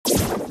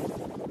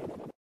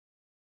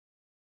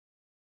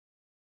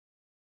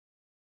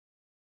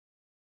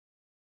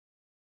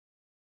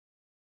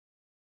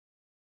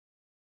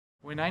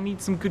When I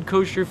need some good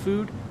kosher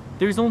food,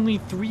 there's only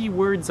 3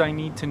 words I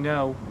need to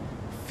know.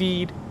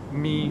 Feed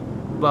me,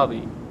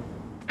 Bubby.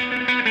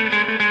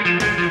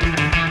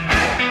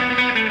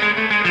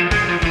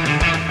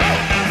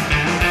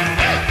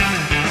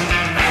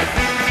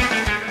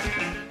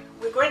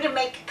 We're going to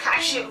make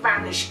kasher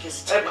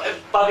varnishkes today.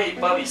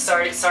 Bubby,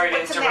 sorry to What's the matter?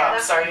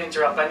 interrupt. Sorry to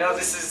interrupt. I know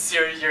this is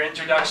your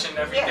introduction and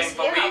everything, Yes,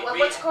 but yeah,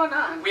 what's going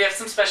on? we have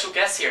some special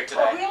guests here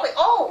today. Oh, really?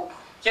 Oh,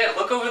 Yeah,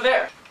 look over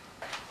there.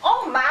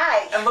 oh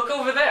my. And look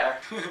over there.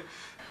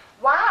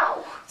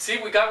 Wow.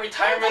 See, we got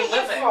retirement What are they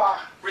here living.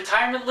 for?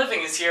 Retirement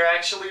living is here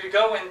actually to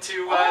go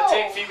into Oh.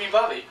 take Feed Me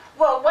Bubby.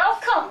 Well,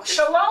 welcome.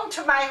 Shalom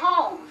to my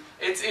home.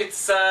 It's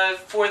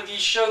for the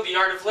show The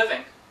Art of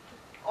Living.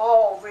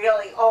 Oh,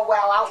 really? Oh,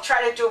 well, I'll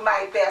try to do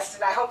my best,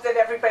 and I hope that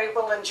everybody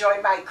will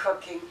enjoy my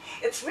cooking.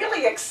 It's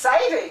really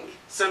exciting.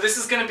 So this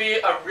is going to be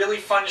a really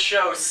fun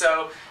show.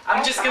 So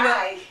I'm Oh, just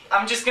my.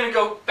 gonna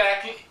go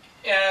back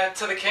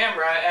to the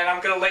camera, and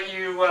I'm gonna let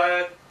you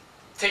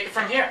take it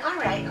from here. All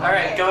right. All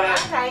right, okay, go ahead.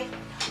 All right.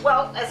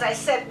 Well, as I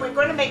said, we're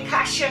going to make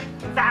kasher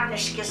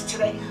varnishkes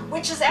today,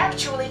 which is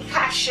actually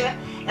kasher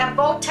and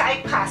bow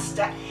tie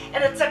pasta,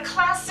 and it's a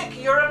classic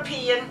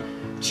European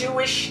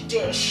Jewish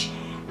dish.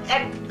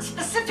 And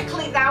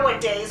specifically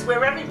nowadays,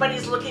 where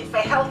everybody's looking for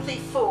healthy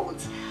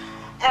foods.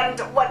 And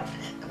what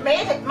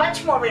made it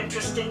much more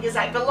interesting is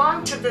I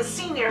belong to the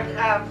senior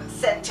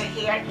center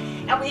here,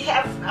 and we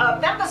have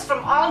members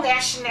from all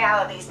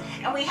nationalities,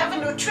 and we have a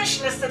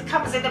nutritionist that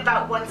comes in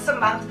about once a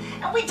month,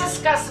 and we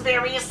discuss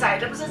various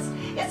items.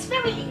 It's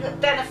very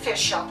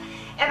beneficial.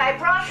 And I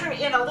brought her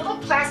in a little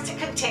plastic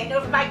container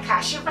of my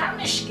kasher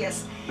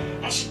varnishkes,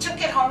 and she took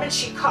it home and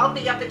she called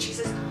me up and she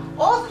says,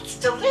 "Oh, it's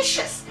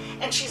delicious."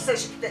 And she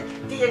says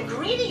the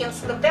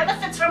ingredients and the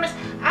benefits from it,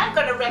 I'm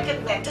going to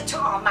recommend it to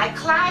all my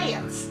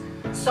clients.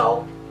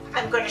 So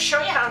I'm going to show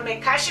you how to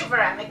make kasher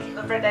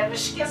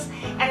varnishkes,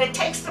 and it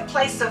takes the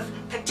place of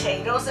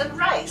potatoes and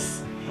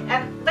rice.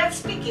 And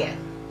let's begin.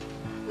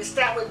 We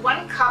start with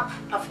 1 cup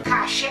of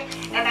kasher,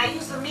 and I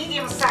use a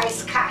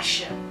medium-sized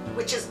kasher,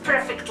 which is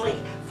perfectly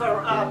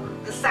for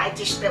the side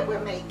dish that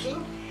we're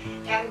making.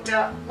 And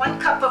 1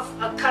 cup of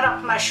cut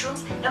up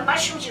mushrooms. The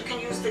mushrooms you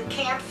can use the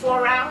canned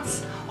 4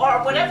 ounce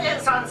or whatever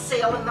is on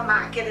sale in the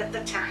market at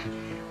the time.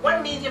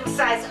 1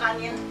 medium-sized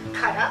onion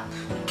cut up,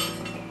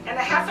 and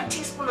a ½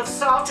 teaspoon of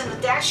salt and a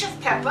dash of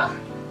pepper.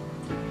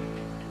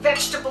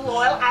 Vegetable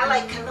oil, I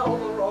like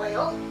canola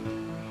oil,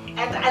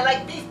 and I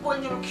like beef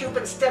bouillon cube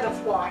instead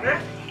of water,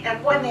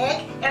 and 1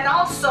 egg, and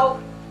also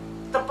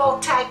the bow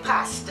tie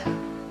pasta.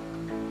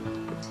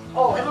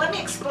 Oh, and let me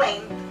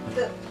explain.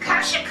 The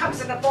kasher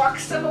comes in a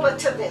box similar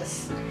to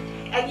this,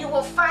 and you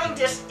will find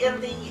this in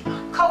the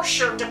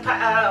kosher, the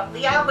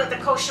aisle where the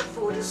kosher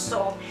food is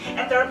sold.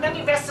 And there are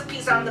many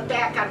recipes on the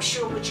back, I'm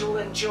sure, which you'll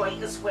enjoy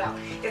as well.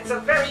 It's a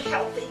very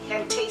healthy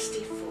and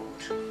tasty food.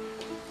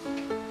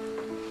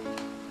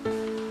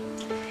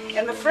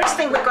 And the first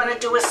thing we're going to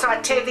do is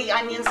saute the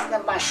onions and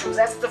the mushrooms.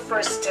 That's the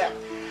first step.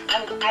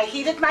 And I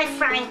heated my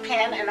frying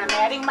pan, and I'm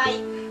adding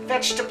my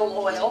vegetable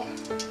oil.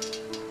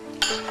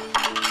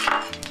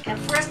 And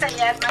first I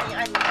add my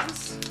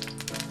onions.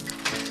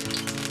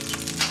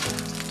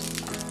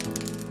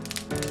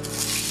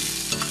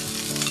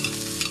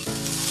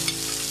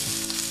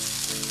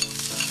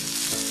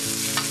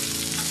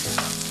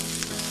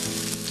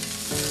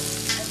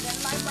 And then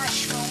my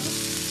mushrooms.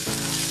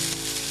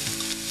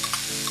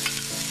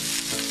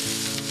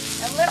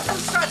 And let them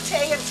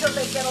saute until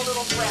they get a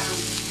little brown.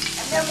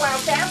 And then while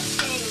that's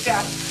being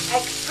done,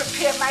 I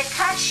prepare my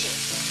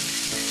kasher.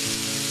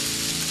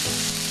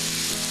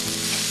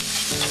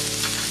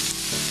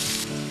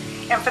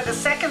 And for the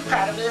second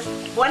part of this,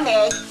 1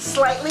 egg,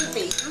 slightly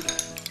beaten.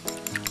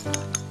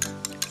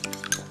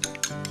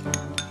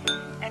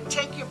 And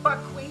take your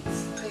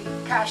buckwheats, the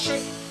kasher,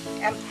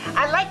 and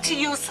I like to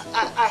use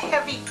a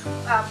heavy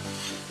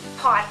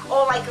pot,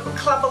 or like a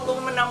club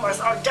aluminum or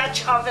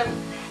Dutch oven,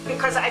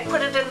 because I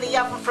put it in the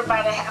oven for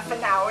about a ½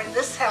 an hour, and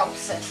this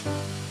helps it.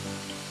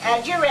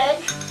 Add your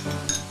egg,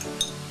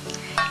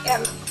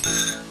 and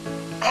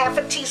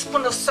 ½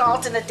 teaspoon of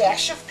salt and a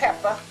dash of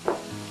pepper,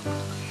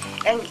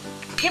 and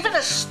give it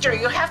a stir.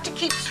 You have to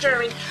keep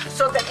stirring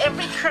so that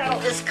every kernel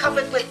is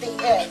covered with the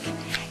egg.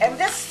 And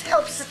this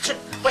helps it to,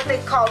 what they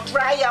call,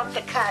 dry out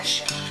the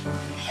kasher.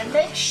 And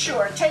make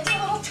sure, it takes a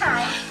little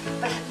time,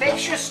 but make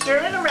sure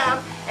stir it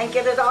around and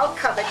get it all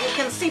covered. You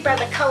can see by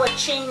the color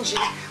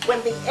changing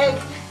when the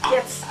egg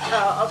gets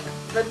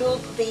the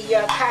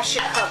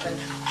kasher covered.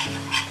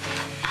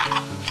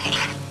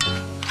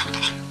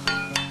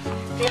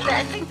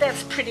 I think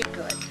that's pretty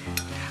good.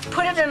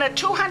 Put it in a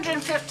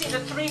 250 to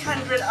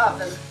 300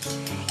 oven,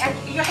 and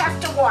you have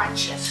to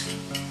watch it.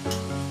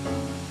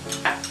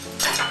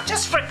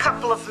 Just for a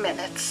couple of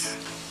minutes.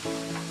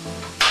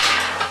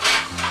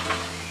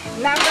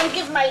 Now I'm going to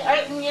give my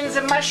onions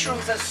and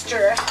mushrooms a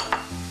stir.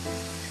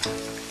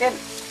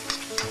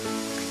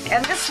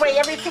 And this way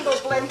everything will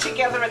blend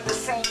together at the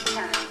same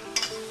time.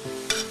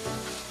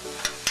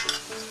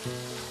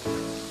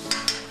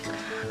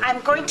 I'm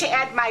going to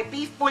add my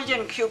beef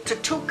bouillon cube to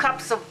 2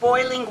 cups of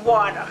boiling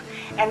water.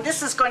 And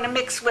this is going to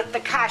mix with the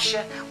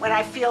kasha when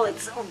I feel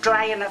it's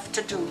dry enough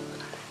to do.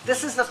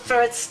 This is the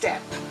 3rd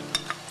step.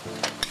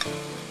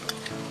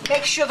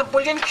 Make sure the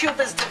bouillon cube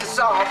is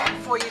dissolved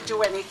before you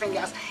do anything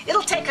else.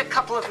 It'll take a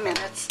couple of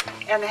minutes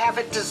and have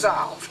it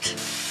dissolved.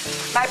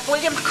 My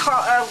bouillon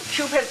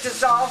cube has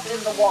dissolved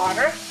in the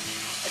water.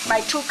 It's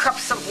my 2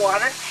 cups of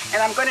water,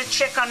 and I'm going to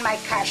check on my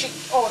kashi.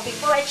 Oh,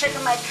 before I check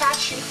on my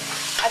kashi,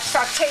 I've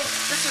sauteed.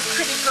 This is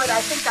pretty good. I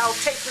think I'll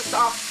take this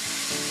off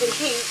the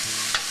heat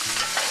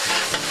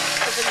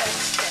for the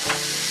next step.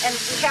 And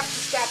we have to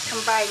start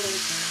combining.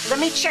 Let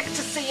me check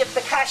to see if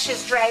the kashi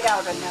is dried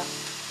out enough.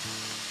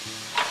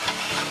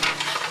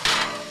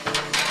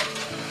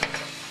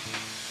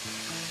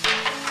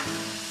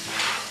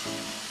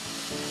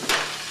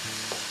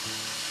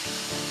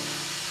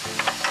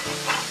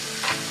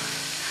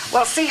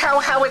 Well, see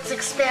how it's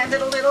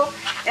expanded a little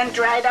and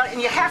dried out?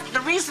 And you have, the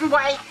reason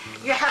why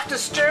you have to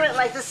stir it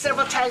like this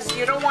several times,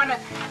 you don't want it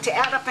to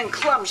add up in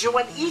clumps. You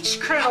want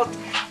each kernel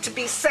to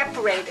be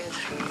separated.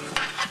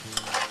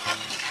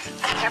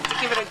 You have to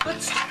give it a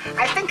good stir.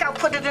 I think I'll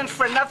put it in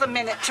for another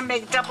minute to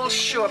make double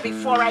sure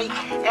before I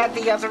add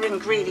the other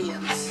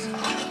ingredients.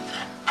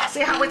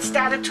 See how it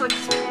started to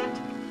expand?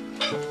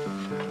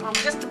 Well,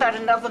 just about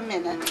another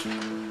minute.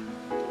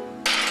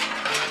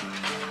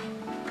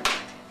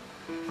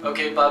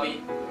 Okay,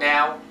 Bubby,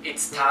 now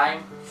it's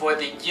time for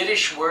the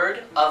Yiddish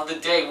word of the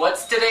day.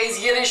 What's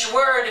today's Yiddish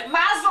word?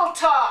 Mazel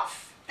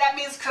tov. That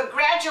means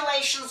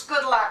congratulations,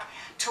 good luck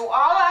to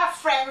all our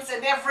friends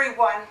and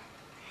everyone.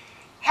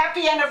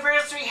 Happy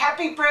anniversary,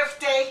 happy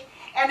birthday,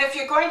 and if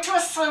you're going to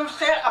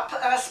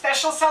a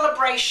special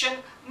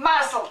celebration,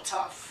 Mazel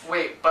tov.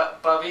 Wait,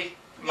 but Bubby,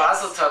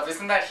 Mazel tov,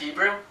 isn't that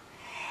Hebrew?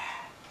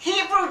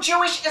 Hebrew,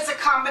 Jewish is a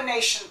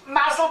combination.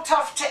 Mazel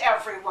tov to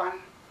everyone.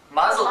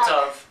 Mazel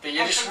tov, the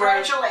Yiddish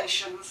word.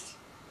 Congratulations.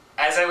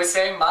 As I was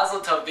saying, Mazel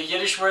tov, the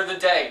Yiddish word of the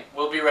day.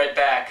 We'll be right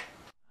back.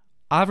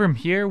 Avram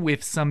here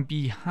with some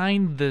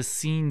behind the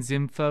scenes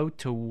info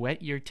to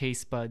whet your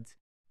taste buds.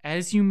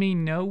 As you may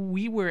know,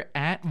 we were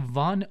at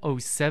Von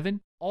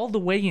 07 all the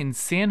way in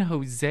San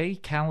Jose,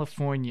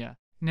 California.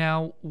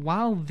 Now,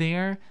 while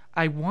there,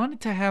 I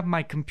wanted to have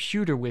my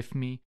computer with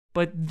me,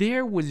 but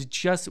there was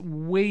just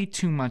way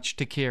too much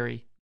to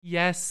carry.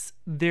 Yes,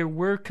 there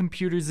were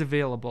computers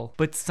available,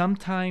 but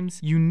sometimes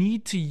you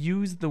need to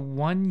use the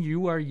one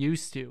you are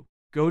used to.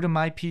 Go to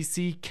My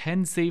PC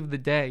can save the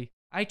day.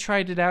 I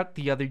tried it out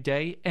the other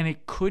day and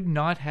it could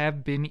not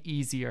have been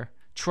easier.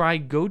 Try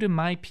Go to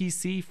My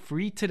PC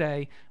free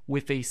today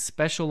with a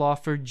special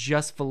offer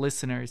just for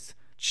listeners.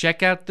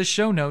 Check out the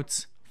show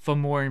notes for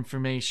more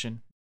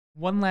information.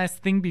 One last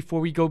thing before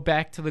we go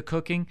back to the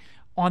cooking.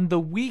 On the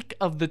week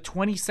of the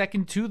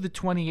 22nd to the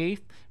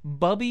 28th,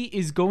 Bubby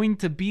is going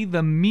to be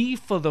the me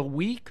for the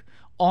week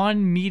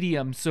on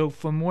Medium. So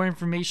for more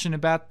information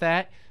about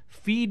that,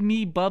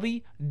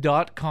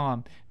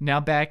 feedmebubby.com. Now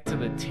back to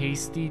the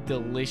tasty,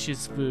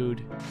 delicious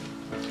food.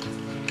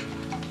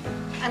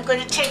 I'm going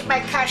to take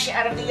my kasha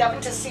out of the oven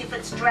to see if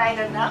it's dried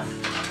enough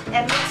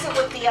and mix it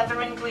with the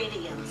other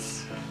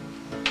ingredients.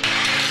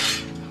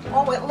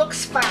 Oh, it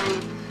looks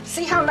fine.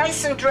 See how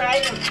nice and dry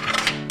and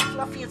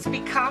fluffy it's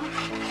become?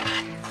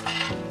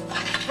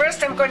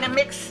 First, I'm going to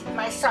mix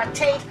my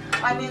sauteed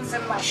onions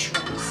and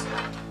mushrooms.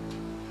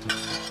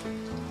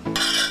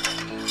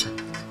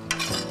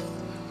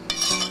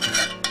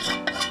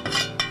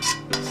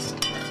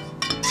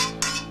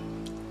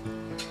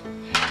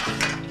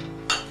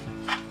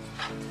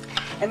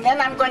 And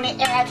then I'm going to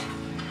add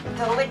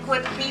the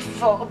liquid beef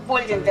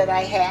bouillon that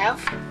I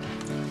have.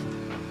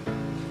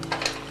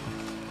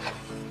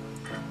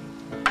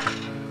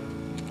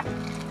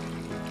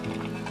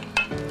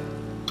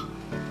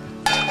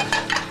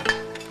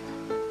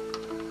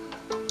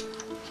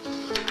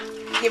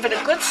 Give it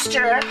a good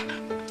stir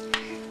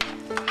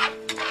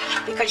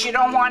because you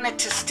don't want it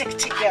to stick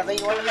together.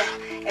 You want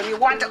it, and you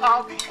want it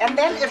all, and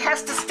then it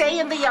has to stay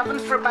in the oven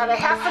for about a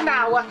half an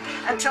hour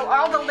until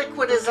all the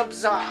liquid is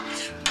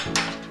absorbed.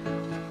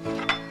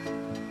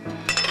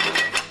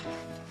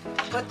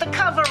 Put the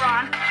cover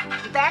on,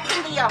 back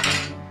in the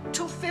oven,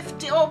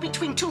 250,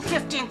 between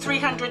 250 and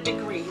 300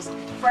 degrees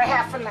for a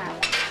half an hour.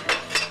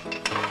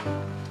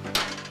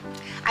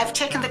 I've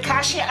taken the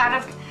kasha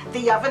out of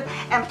the oven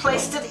and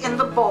placed it in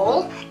the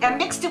bowl and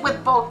mixed it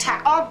with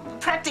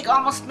practically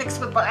almost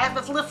mixed with both. I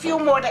have a few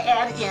more to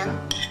add in.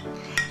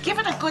 Give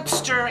it a good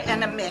stir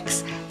and a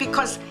mix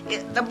because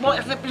the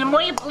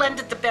more you blend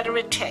it, the better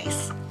it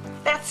tastes.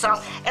 That's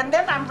all. And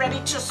then I'm ready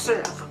to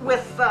serve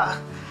with,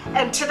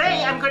 and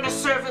today I'm going to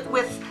serve it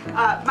with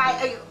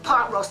my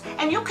pot roast.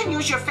 And you can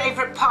use your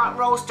favorite pot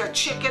roast or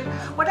chicken,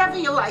 whatever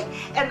you like.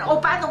 And oh,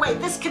 by the way,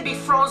 this can be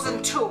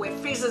frozen too. It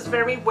freezes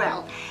very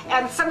well.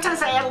 And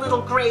sometimes I add a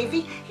little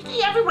gravy.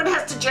 Everyone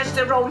has to judge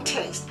their own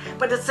taste.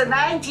 But it's an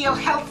ideal,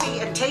 healthy,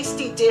 and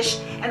tasty dish,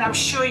 and I'm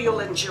sure you'll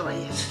enjoy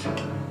it.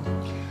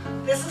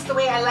 This is the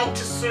way I like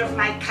to serve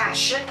my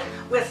kasha,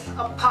 with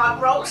a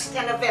pot roast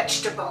and a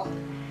vegetable.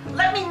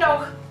 Let me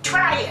know,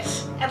 try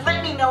it, and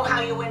let me know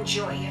how you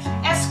enjoy it.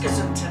 Es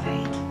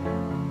Gesundheit.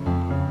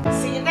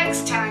 See you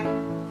next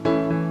time.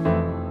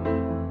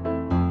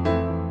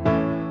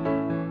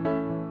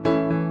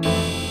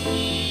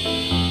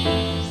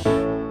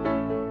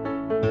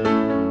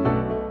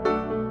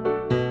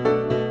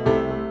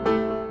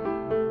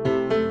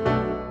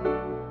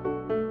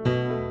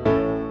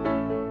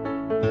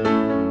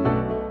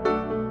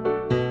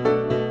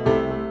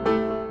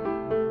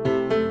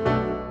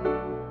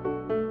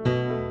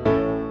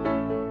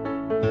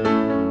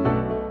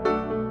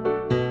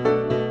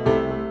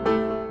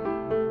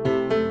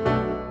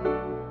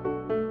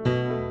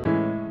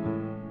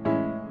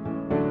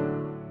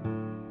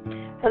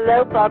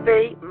 Hello,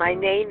 Bubby. My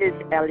name is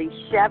Ellie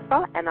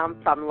Sheffa, and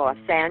I'm from Los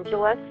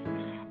Angeles,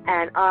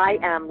 and I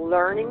am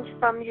learning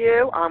from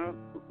you. I'm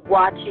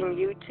watching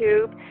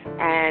YouTube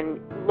and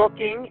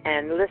looking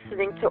and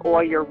listening to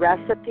all your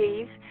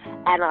recipes,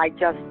 and I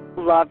just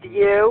love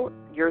you,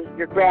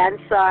 your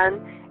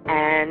grandson,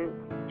 and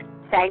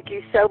thank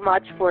you so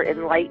much for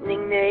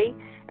enlightening me,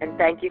 and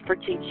thank you for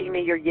teaching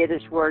me your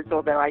Yiddish words,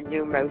 although I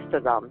knew most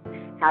of them.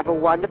 Have a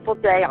wonderful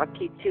day. I'll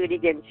keep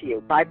tuning into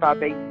you. Bye,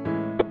 Bubby.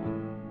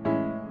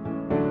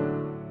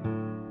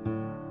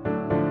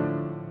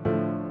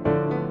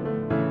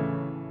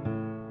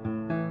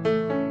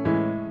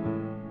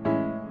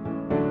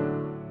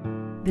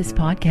 This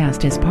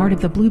podcast is part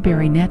of the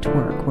Blueberry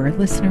Network, where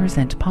listeners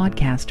and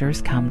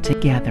podcasters come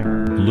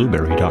together.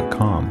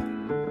 Blueberry.com